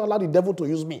 Say I shouldn't allow the devil to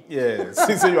use me.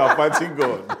 Yes, so you are fighting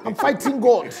God. I'm fighting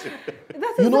God.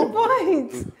 That is the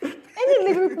point.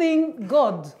 Any little thing,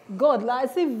 God, like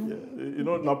as if... You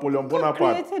know, Napoleon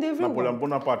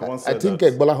Bonaparte once said I think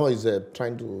Gbolahan is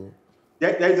trying to...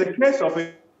 There is a case of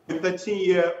a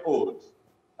 13-year-old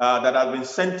that has been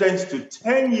sentenced to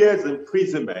 10 years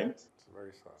imprisonment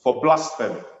for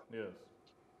blasphemy. Yes.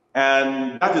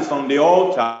 And that is on the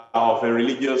altar of a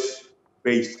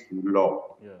religious-based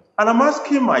law. Yes. And I'm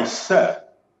asking myself,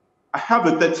 I have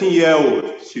a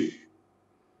 13-year-old too.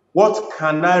 What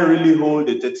can I really hold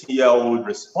a 13-year-old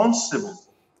responsible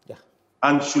for? Yeah.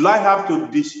 And should I have to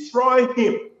destroy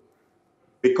him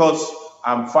because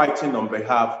I'm fighting on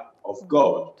behalf of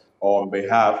God or on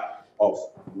behalf of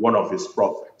one of his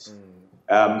prophets?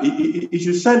 it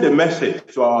should send a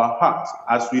message to our hearts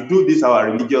as we do this,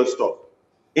 our religious stuff.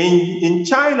 In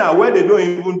China, where they don't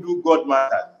even do God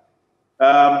matters,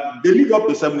 they live up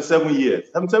to 77 years.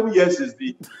 77 years is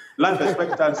the life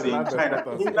expectancy in China.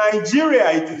 In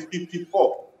Nigeria, it is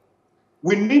 54.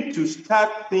 We need to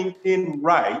start thinking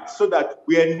right so that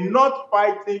we are not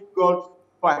fighting God's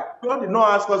fight. God did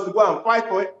not ask us to go and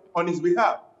fight on his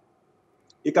behalf.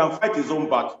 He can fight his own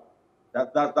battle.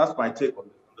 That's my take on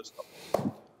this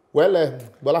topic. Well,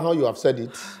 Gbolahan, you have said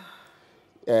it.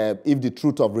 If the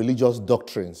truth of religious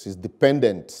doctrines is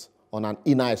dependent on an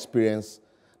inner experience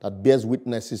that bears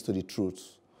witnesses to the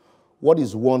truth, what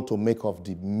is one to make of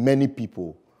the many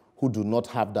people who do not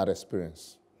have that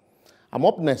experience? I'm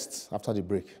up next after the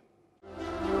break.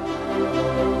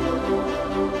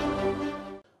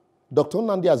 Dr.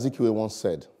 Nnamdi Azikiwe once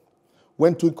said,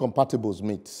 when two incompatibles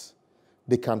meet,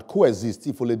 they can coexist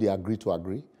if only they agree to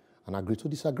agree and agree to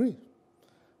disagree.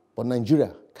 But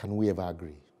Nigeria, can we ever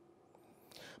agree?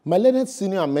 My learned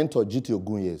senior mentor, G.T.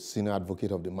 Ogunye, senior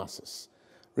advocate of the masses,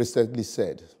 recently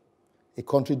said, a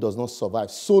country does not survive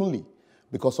solely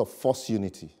because of forced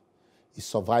unity. It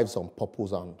survives on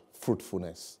purpose and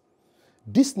fruitfulness.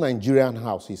 This Nigerian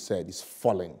house, he said, is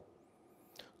falling.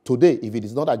 Today, if it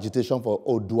is not agitation for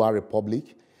Oodua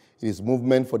Republic, it is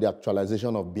movement for the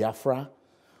actualization of Biafra,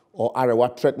 or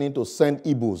Arewa threatening to send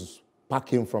Igbos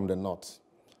packing from the north.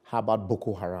 How about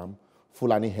Boko Haram,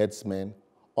 Fulani headsmen,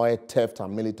 oil theft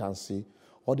and militancy,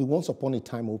 or the once upon a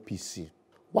time OPC?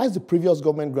 Why is the previous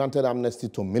government granted amnesty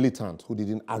to militants who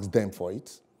didn't ask them for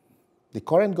it? The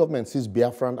current government sees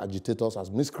Biafran agitators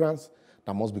as miscreants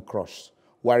that must be crushed,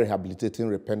 while rehabilitating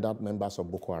repentant members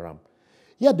of Boko Haram.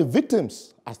 Yet the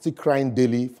victims are still crying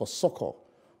daily for succor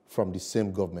from the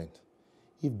same government.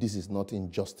 If this is not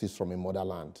injustice from a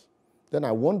motherland, then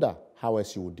I wonder how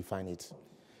else you would define it.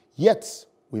 Yet,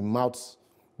 we mouth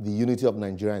the unity of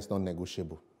Nigeria is not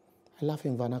negotiable. I laugh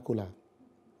in vernacular.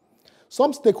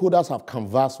 Some stakeholders have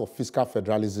canvassed for fiscal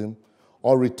federalism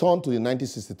or return to the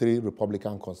 1963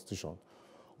 Republican Constitution,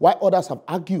 while others have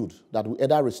argued that we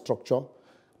either restructure,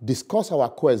 discuss our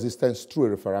coexistence through a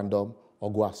referendum,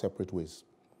 or go our separate ways.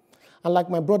 And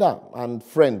like my brother and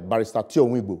friend, Barrister Tio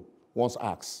Nwigbo, once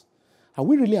asked, are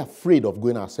we really afraid of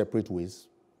going our separate ways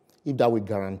if that will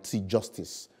guarantee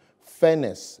justice,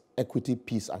 fairness, equity,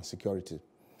 peace, and security?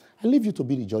 I leave you to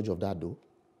be the judge of that, though.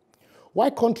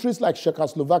 Why countries like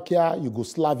Czechoslovakia,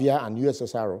 Yugoslavia, and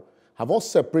USSR have all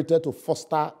separated to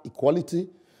foster equality,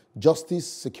 justice,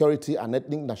 security, and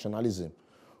ethnic nationalism.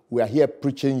 We are here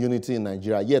preaching unity in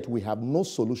Nigeria, yet we have no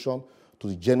solution to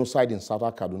the genocide in South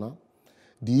Kaduna,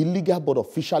 the illegal but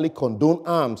officially condoned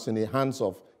arms in the hands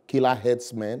of killer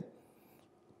headsmen,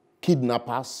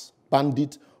 kidnappers,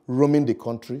 bandits roaming the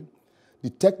country, the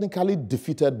technically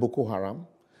defeated Boko Haram,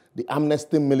 the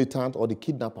amnesty militant, or the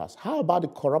kidnappers. How about the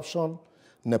corruption,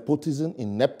 nepotism,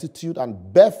 ineptitude,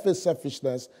 and barefaced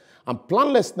selfishness and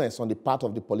planlessness on the part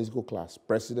of the political class,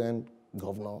 president,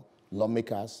 governor,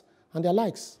 lawmakers, and their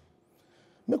likes?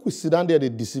 Make we sit down there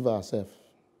and deceive ourselves.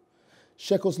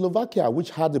 Czechoslovakia,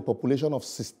 which had a population of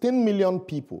 16 million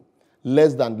people,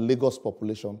 less than the Lagos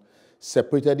population,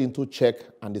 separated into Czech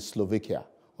and the Slovakia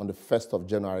on the 1st of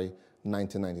January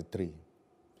 1993.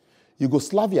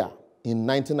 Yugoslavia in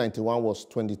 1991 was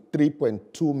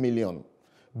 23.2 million,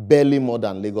 barely more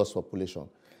than Lagos population.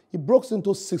 It broke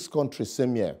into 6 countries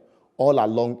same year, all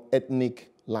along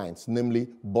ethnic lines, namely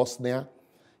Bosnia,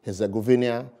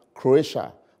 Herzegovina,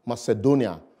 Croatia,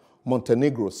 Macedonia,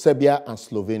 Montenegro, Serbia, and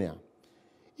Slovenia.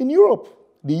 In Europe,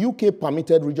 the UK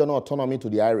permitted regional autonomy to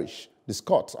the Irish, the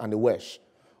Scots, and the Welsh,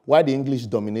 while the English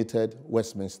dominated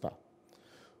Westminster.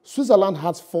 Switzerland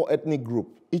has 4 ethnic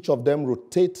groups. Each of them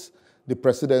rotates the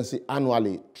presidency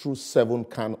annually through 7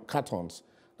 cantons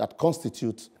that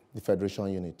constitute the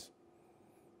federation unit.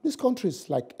 These countries,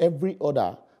 like every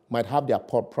other, might have their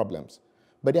problems,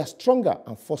 but they are stronger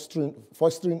and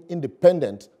fostering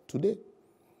independence today.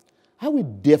 I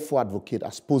would therefore advocate,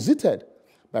 as posited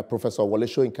by Professor Wole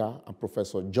Soyinka and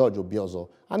Professor George Obiozo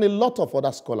and a lot of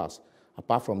other scholars,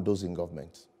 apart from those in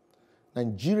government.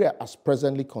 Nigeria, as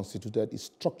presently constituted, is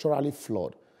structurally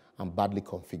flawed and badly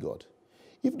configured.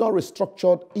 If not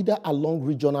restructured either along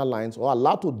regional lines or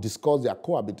allowed to discuss their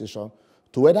cohabitation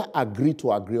to either agree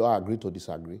to agree or agree to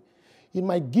disagree, it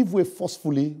might give way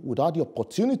forcefully without the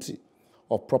opportunity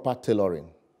of proper tailoring.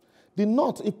 The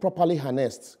North, if properly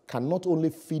harnessed, can not only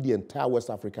feed the entire West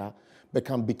Africa, but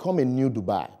can become a new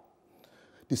Dubai.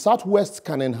 The Southwest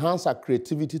can enhance our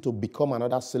creativity to become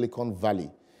another Silicon Valley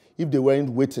if they weren't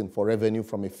waiting for revenue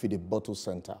from a feeding bottle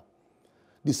center.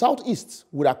 The Southeast,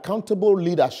 with accountable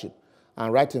leadership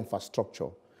and right infrastructure,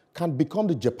 can become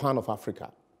the Japan of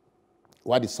Africa,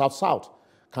 while the South-South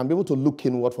can be able to look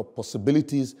inward for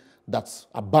possibilities that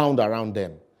abound around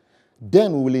them,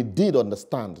 then we will indeed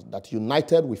understand that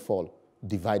united we fall,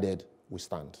 divided we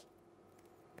stand.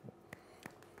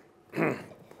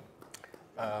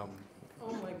 Oh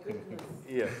my goodness.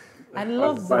 Yeah. I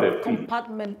love the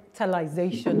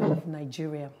compartmentalization of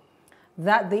Nigeria.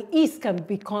 That the East can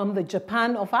become the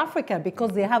Japan of Africa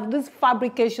because they have these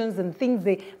fabrications and things,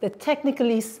 they're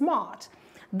technically smart.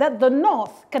 That the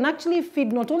North can actually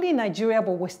feed not only Nigeria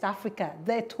but West Africa.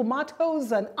 Their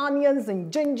tomatoes and onions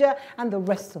and ginger and the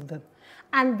rest of them.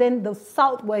 And then the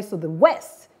Southwest or the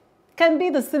West can be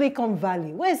the Silicon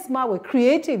Valley. We're smart, we're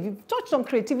creative. You've touched on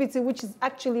creativity, which is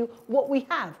actually what we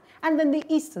have. And then the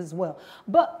East as well.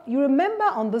 But you remember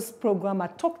on this program, I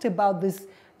talked about this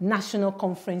national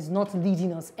conference not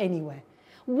leading us anywhere.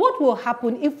 What will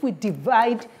happen if we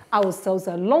divide ourselves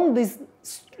along these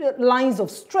lines of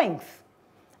strength?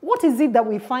 What is it that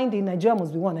we find in Nigeria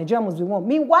must be one? Nigeria must be one.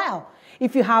 Meanwhile,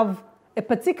 if you have a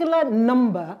particular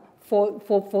number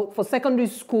for secondary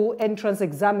school entrance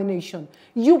examination,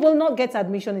 you will not get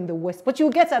admission in the West, but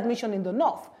you'll get admission in the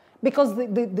North because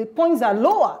the points are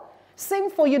lower. Same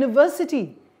for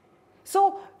university.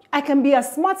 So I can be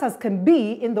as smart as can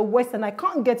be in the West and I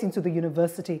can't get into the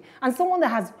university. And someone that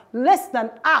has less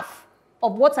than half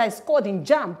of what I scored in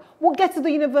JAMB will get to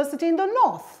the university in the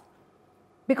North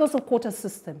because of quota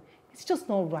system. It's just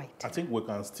not right. I think we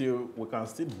can still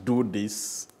do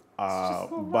this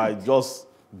by just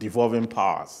devolving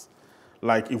powers.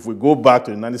 Like if we go back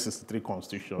to the 1963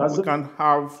 Constitution, we can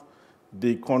have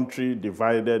the country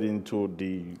divided into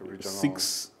the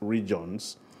 6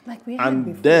 regions. Like we had and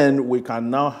before. Then we can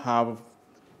now have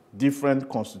different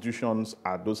constitutions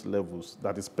at those levels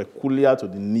that is peculiar to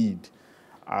the need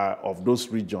of those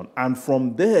regions. And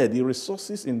from there, the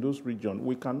resources in those regions,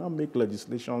 we can now make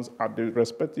legislations at the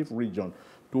respective region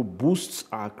to boost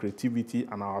our creativity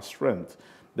and our strength.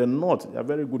 The North, they are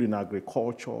very good in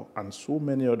agriculture and so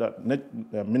many other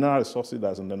mineral resources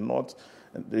that's in the North,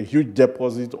 the huge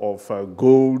deposit of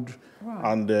gold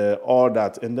and all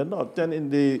that in the North. Then in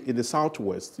the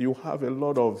Southwest, you have a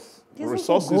lot of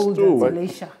resources too.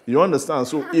 You understand?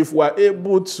 So if we're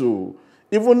able to,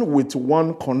 even with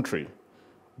one country,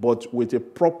 but with a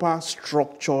proper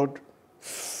structured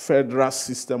federal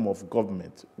system of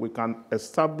government, we can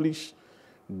establish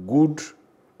good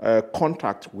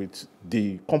contact with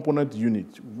the component unit,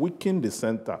 weaken the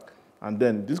center, and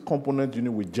then this component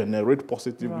unit will generate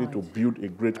positively to build a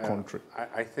great country.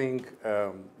 I think,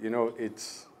 you know,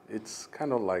 it's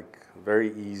kind of like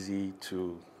very easy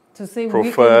to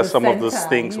prefer some of those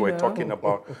things we're talking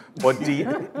about. But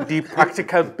the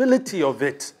practicability of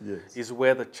it is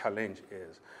where the challenge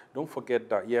is. Don't forget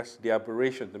that, yes, the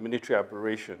aberration, the military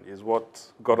aberration is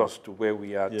what got us to where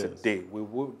we are today. We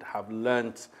would have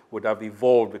learned, would have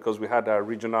evolved because we had our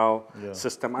regional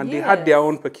system and they had their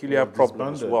own peculiar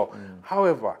problems as well.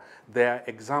 However, there are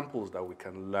examples that we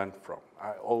can learn from.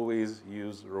 I always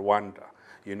use Rwanda.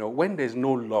 You know, when there's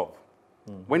no love,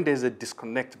 when there's a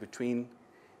disconnect between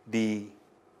the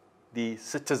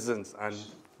citizens and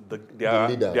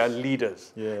their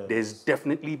leaders. There's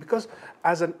definitely, because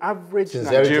as an average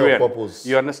Nigerian,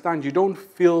 you understand, you don't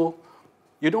feel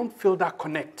that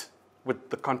connect with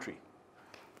the country.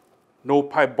 No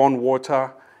pipe-borne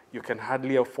water, you can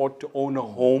hardly afford to own a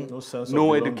home,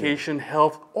 no education,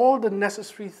 health, all the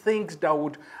necessary things that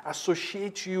would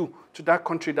associate you to that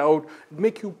country, that would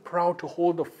make you proud to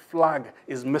hold a flag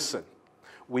is missing.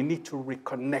 We need to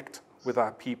reconnect with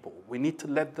our people. We need to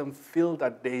let them feel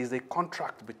that there is a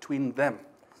contract between them,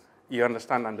 you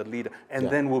understand, and the leader. And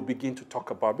then we'll begin to talk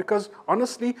about, because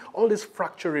honestly, all this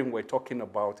fracturing we're talking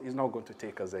about is not going to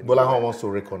take us anywhere. Gbolahan wants to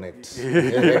reconnect.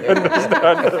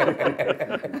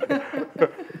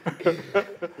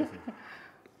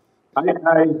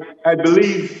 I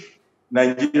believe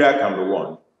Nigeria can be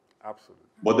won. Absolutely.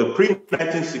 But the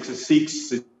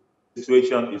pre-1966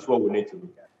 situation is what we need to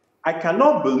look at. I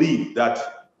cannot believe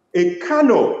that a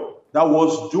Kano that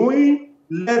was doing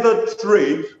leather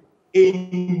trade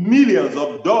in millions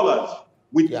of dollars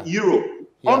with Europe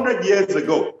 100 years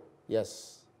ago,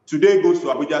 today goes to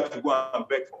Abuja to go and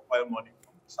beg for oil money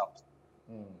from the South.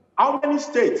 How many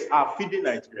states are feeding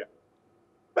Nigeria?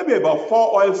 Maybe about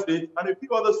 4 oil states and a few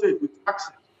other states with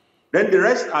taxes. Then the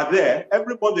rest are there.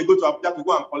 Every month they go to Abuja to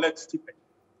go and collect stipend.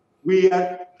 We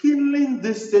are killing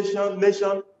this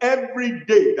nation every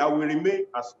day that we remain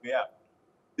as we are.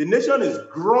 The nation is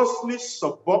grossly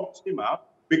suboptimal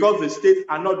because the states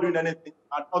are not doing anything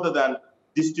other than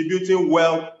distributing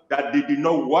wealth that they did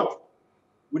not work.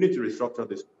 We need to restructure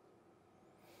this.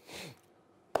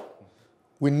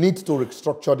 We need to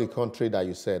restructure the country that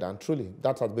you said, and truly,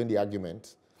 that has been the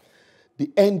argument.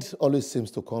 The end always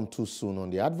seems to come too soon on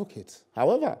the advocates.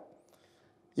 However,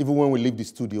 even when we leave the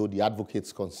studio, the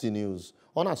advocates continues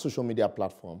on our social media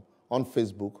platform, on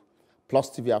Facebook, Plus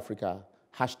TV Africa,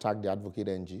 hashtag the Advocate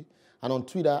NG, and on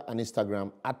Twitter and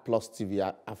Instagram at Plus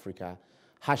TV Africa,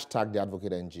 hashtag the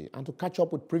Advocate NG. And to catch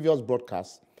up with previous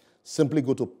broadcasts, simply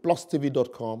go to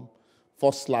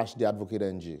plustv.com/the Advocate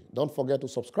NG. Don't forget to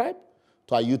subscribe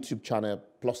to our YouTube channel,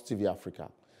 Plus TV Africa.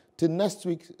 Till next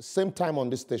week, same time on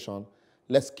this station,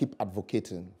 let's keep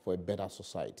advocating for a better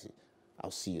society.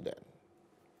 I'll see you then.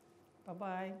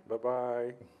 Bye-bye.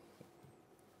 Bye-bye.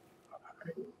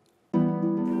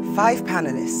 5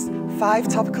 panelists, 5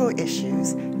 topical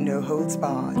issues, no holds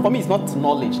barred. For me, it's not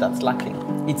knowledge that's lacking.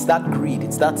 It's that greed.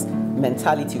 It's that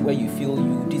mentality where you feel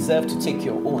you deserve to take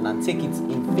your own and take it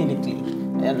infinitely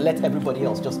and let everybody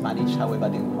else just manage however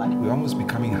they will manage. We're almost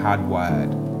becoming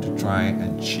hardwired to try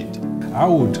and cheat. I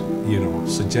would,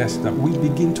 suggest that we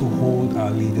begin to hold our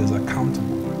leaders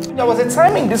accountable. There was a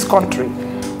time in this country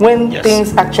when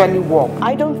things actually work.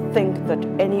 I don't think that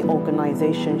any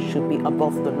organization should be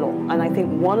above the law. And I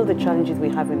think one of the challenges we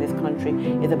have in this country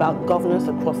is about governance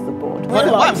across the board. What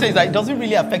I'm saying is that it doesn't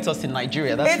really affect us in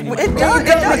Nigeria. That's It does.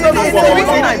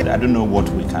 I don't know what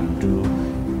we can do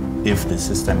if the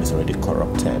system is already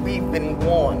corrupted. We've been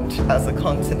warned as a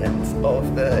continent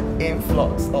of the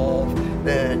influx of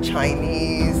the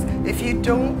Chinese. If you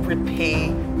don't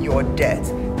repay your debt,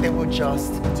 they will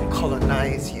just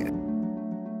colonize you.